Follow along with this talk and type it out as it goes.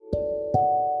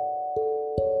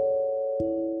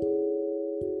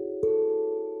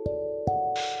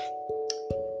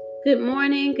Good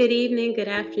morning, good evening, good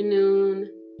afternoon,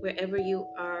 wherever you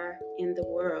are in the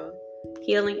world.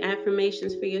 Healing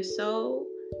affirmations for your soul.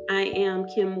 I am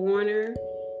Kim Warner,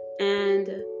 and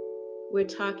we're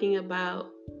talking about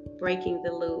breaking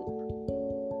the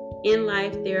loop. In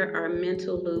life, there are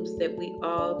mental loops that we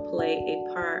all play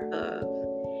a part of.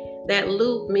 That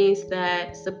loop means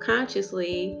that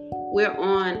subconsciously we're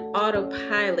on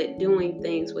autopilot doing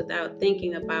things without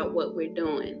thinking about what we're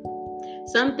doing.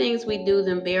 Some things we do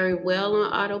them very well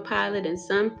on autopilot, and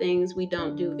some things we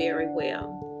don't do very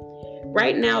well.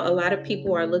 Right now, a lot of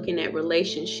people are looking at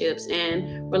relationships,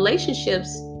 and relationships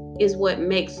is what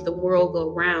makes the world go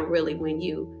round, really, when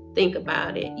you think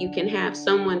about it. You can have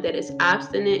someone that is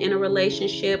obstinate in a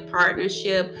relationship,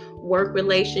 partnership, work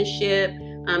relationship,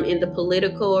 in the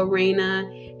political arena,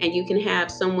 and you can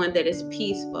have someone that is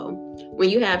peaceful. When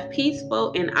you have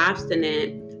peaceful and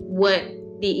obstinate, what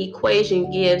the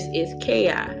equation gives is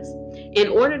chaos. In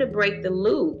order to break the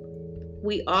loop,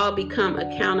 we all become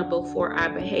accountable for our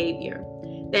behavior.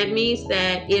 That means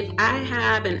that if I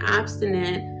have an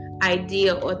obstinate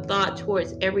idea or thought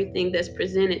towards everything that's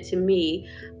presented to me,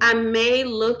 I may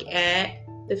look at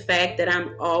the fact that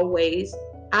I'm always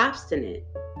obstinate.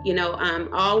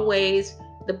 I'm always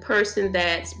the person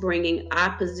that's bringing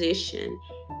opposition.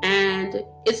 And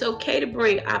it's okay to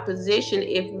bring opposition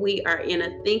if we are in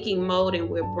a thinking mode and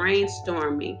we're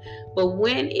brainstorming. But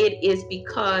when it is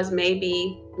because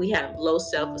maybe we have low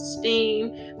self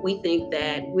esteem, we think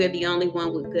that we're the only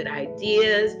one with good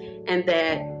ideas, and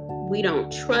that we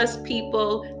don't trust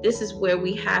people, this is where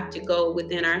we have to go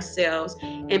within ourselves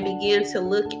and begin to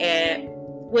look at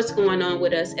what's going on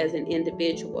with us as an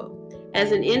individual.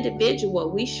 As an individual,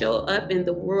 we show up in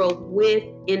the world with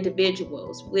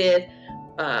individuals, with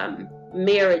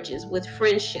marriages, with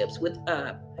friendships, with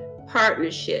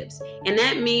partnerships. And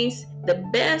that means the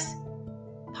best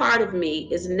part of me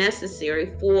is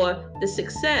necessary for the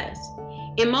success.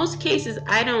 In most cases,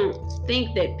 I don't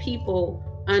think that people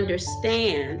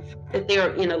understand that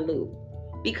they're in a loop.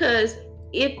 Because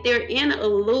if they're in a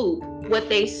loop, what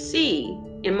they see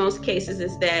in most cases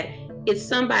is that it's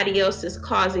somebody else that's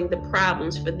causing the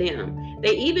problems for them.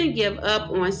 They even give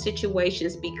up on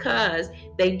situations because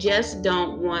they just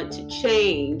don't want to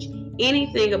change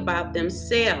anything about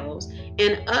themselves,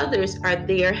 and others are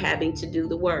there having to do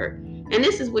the work. And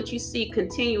this is what you see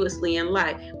continuously in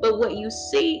life. But what you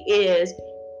see is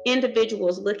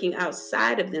individuals looking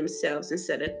outside of themselves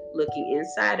instead of looking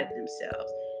inside of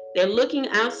themselves. They're looking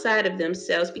outside of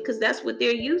themselves because that's what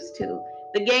they're used to.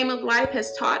 The game of life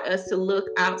has taught us to look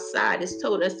outside. It's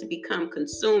taught us to become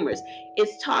consumers.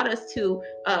 It's taught us to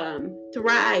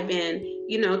thrive and,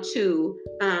 to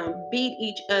beat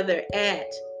each other at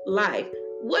life.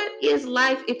 What is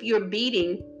life if you're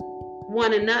beating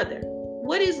one another?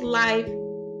 What is life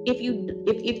if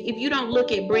you don't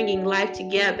look at bringing life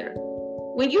together?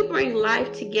 When you bring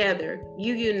life together,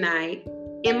 you unite.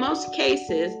 In most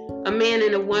cases, a man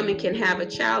and a woman can have a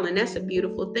child, and that's a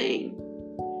beautiful thing.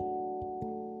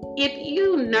 If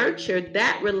you nurture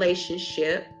that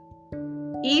relationship,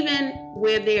 even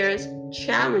where there's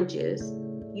challenges,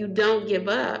 you don't give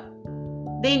up,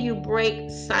 then you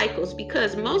break cycles,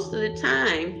 because most of the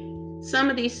time, some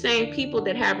of these same people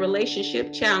that have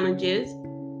relationship challenges,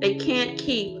 they can't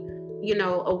keep,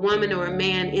 a woman or a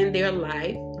man in their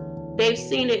life. They've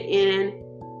seen it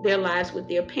in their lives with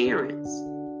their parents.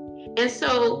 And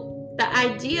so the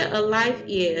idea of life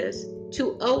is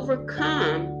to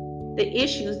overcome the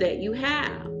issues that you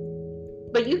have.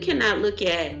 But you cannot look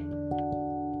at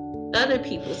other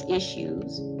people's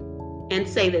issues and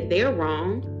say that they're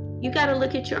wrong. You got to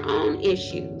look at your own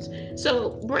issues.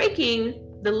 So breaking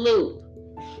the loop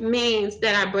means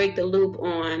that I break the loop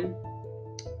on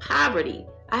poverty.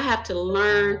 I have to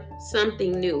learn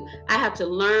something new. I have to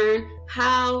learn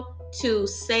how to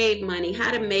save money, how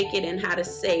to make it and how to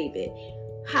save it,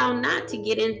 how not to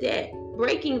get in debt.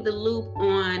 Breaking the loop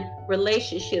on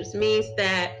relationships means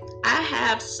that I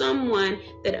have someone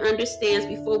that understands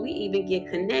before we even get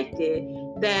connected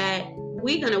that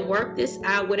we're going to work this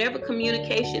out. Whatever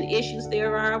communication issues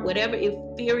there are, whatever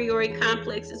inferiority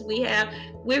complexes we have,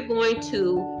 we're going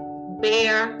to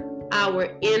bear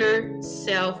our inner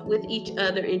self with each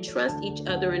other and trust each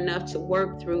other enough to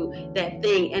work through that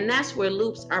thing. And that's where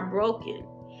loops are broken.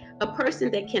 A person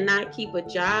that cannot keep a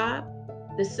job,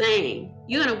 the same.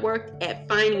 You're going to work at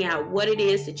finding out what it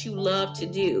is that you love to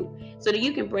do so that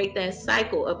you can break that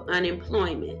cycle of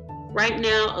unemployment. Right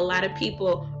now, a lot of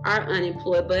people are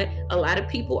unemployed, but a lot of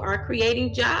people are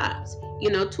creating jobs.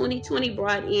 2020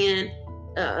 brought in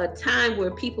a time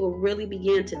where people really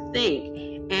began to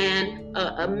think, and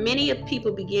many of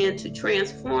people began to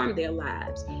transform their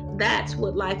lives. That's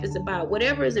what life is about.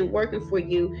 Whatever isn't working for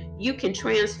you, you can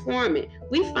transform it.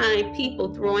 We find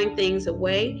people throwing things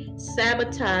away,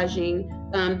 sabotaging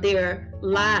their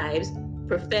lives,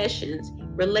 professions,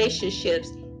 relationships,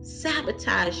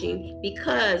 sabotaging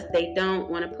because they don't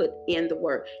want to put in the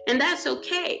work. And that's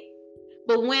okay.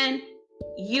 But when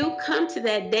you come to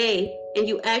that day and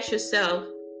you ask yourself,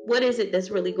 what is it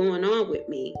that's really going on with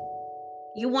me?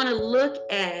 You want to look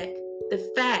at the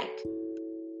fact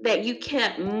that you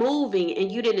kept moving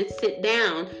and you didn't sit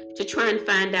down to try and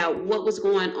find out what was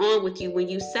going on with you when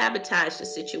you sabotaged the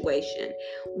situation,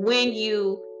 when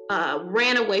you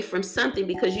ran away from something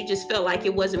because you just felt like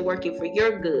it wasn't working for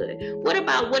your good. What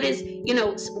about what is,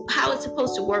 how it's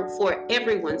supposed to work for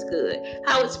everyone's good,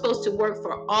 how it's supposed to work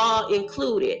for all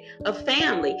included, a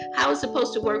family, how it's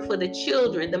supposed to work for the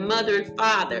children, the mother and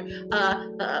father,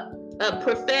 a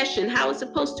profession, how it's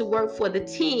supposed to work for the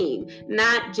team,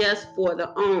 not just for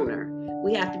the owner.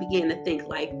 We have to begin to think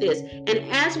like this. And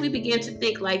as we begin to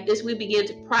think like this, we begin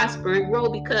to prosper and grow,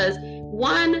 because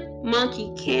one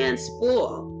monkey can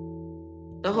spoil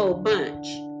the whole bunch.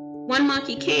 One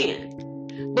monkey can.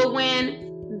 But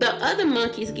when the other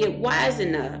monkeys get wise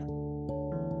enough,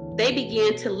 they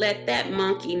begin to let that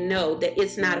monkey know that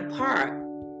it's not a part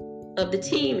of the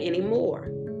team anymore.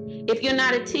 If you're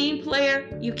not a team player,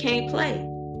 you can't play.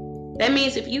 That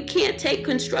means if you can't take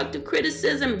constructive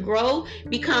criticism, grow,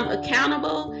 become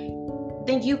accountable,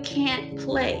 then you can't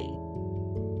play.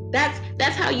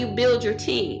 That's how you build your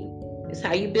team. It's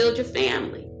how you build your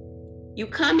family. You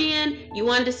come in, you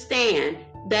understand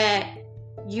that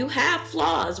you have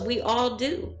flaws. We all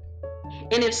do.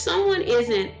 And if someone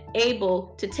isn't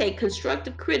able to take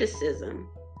constructive criticism,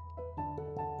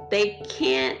 they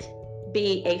can't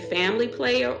be a family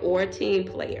player or a team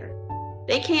player.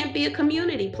 They can't be a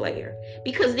community player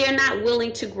because they're not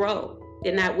willing to grow.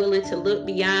 They're not willing to look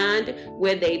beyond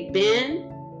where they've been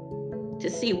to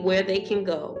see where they can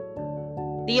go.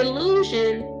 The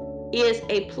illusion is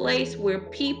a place where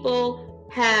people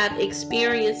have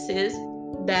experiences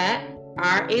that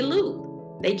are a loop.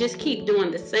 They just keep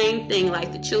doing the same thing,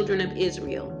 like the children of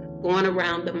Israel going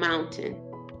around the mountain.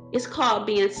 It's called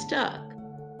being stuck.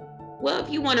 Well, if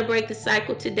you want to break the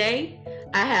cycle today,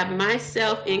 I have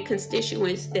myself and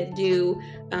constituents that do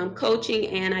coaching,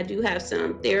 and I do have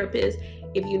some therapists.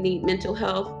 If you need mental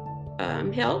health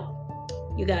help,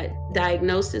 you got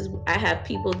diagnosis, I have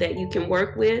people that you can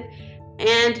work with,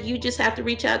 and you just have to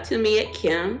reach out to me at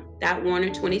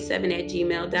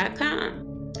kim.warner27@gmail.com.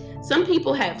 Some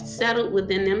people have settled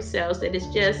within themselves that it's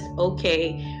just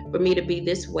okay for me to be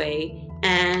this way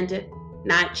and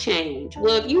not change.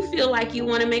 Well, if you feel like you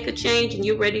want to make a change and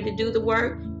you're ready to do the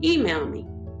work, email me,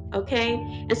 okay?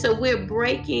 And so we're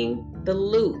breaking the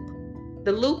loop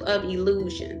of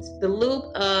illusions, the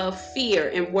loop of fear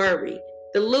and worry,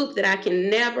 the loop that I can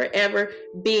never, ever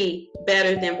be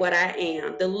better than what I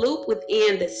am, the loop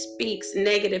within that speaks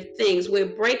negative things. We're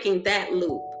breaking that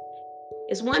loop.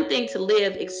 It's one thing to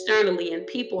live externally and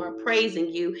people are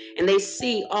praising you and they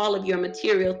see all of your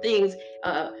material things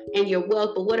and your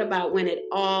wealth, but what about when it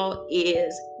all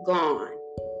is gone?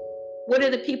 What are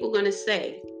the people going to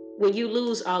say when you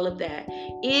lose all of that?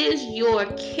 Is your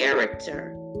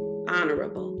character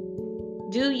honorable?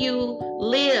 Do you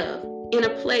live in a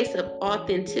place of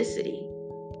authenticity?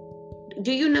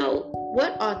 Do you know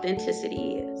what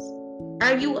authenticity is?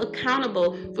 Are you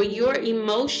accountable for your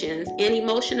emotions and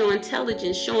emotional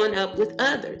intelligence showing up with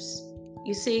others?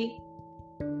 You see,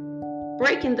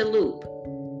 breaking the loop,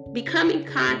 becoming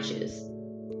conscious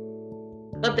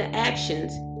of the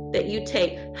actions that you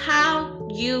take, how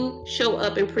you show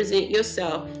up and present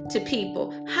yourself to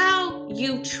people, how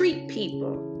you treat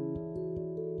people.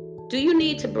 Do you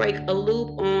need to break a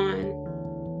loop on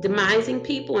demising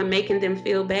people and making them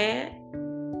feel bad?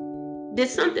 Did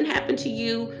something happen to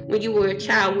you when you were a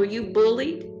child? Were you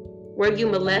bullied? Were you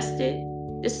molested?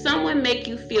 Did someone make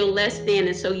you feel less than,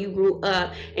 and so you grew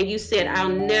up and you said, I'll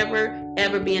never,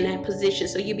 ever be in that position,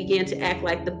 so you began to act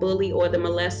like the bully or the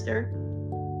molester?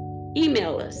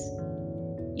 Email us.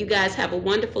 You guys have a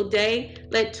wonderful day.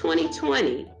 Let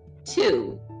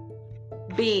 2022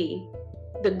 be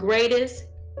the greatest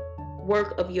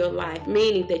work of your life,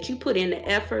 meaning that you put in the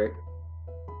effort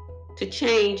to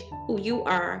change who you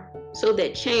are so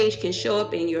that change can show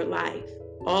up in your life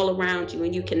all around you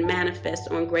and you can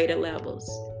manifest on greater levels.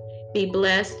 Be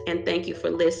blessed and thank you for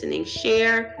listening.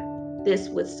 Share this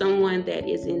with someone that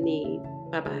is in need.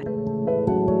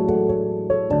 Bye-bye.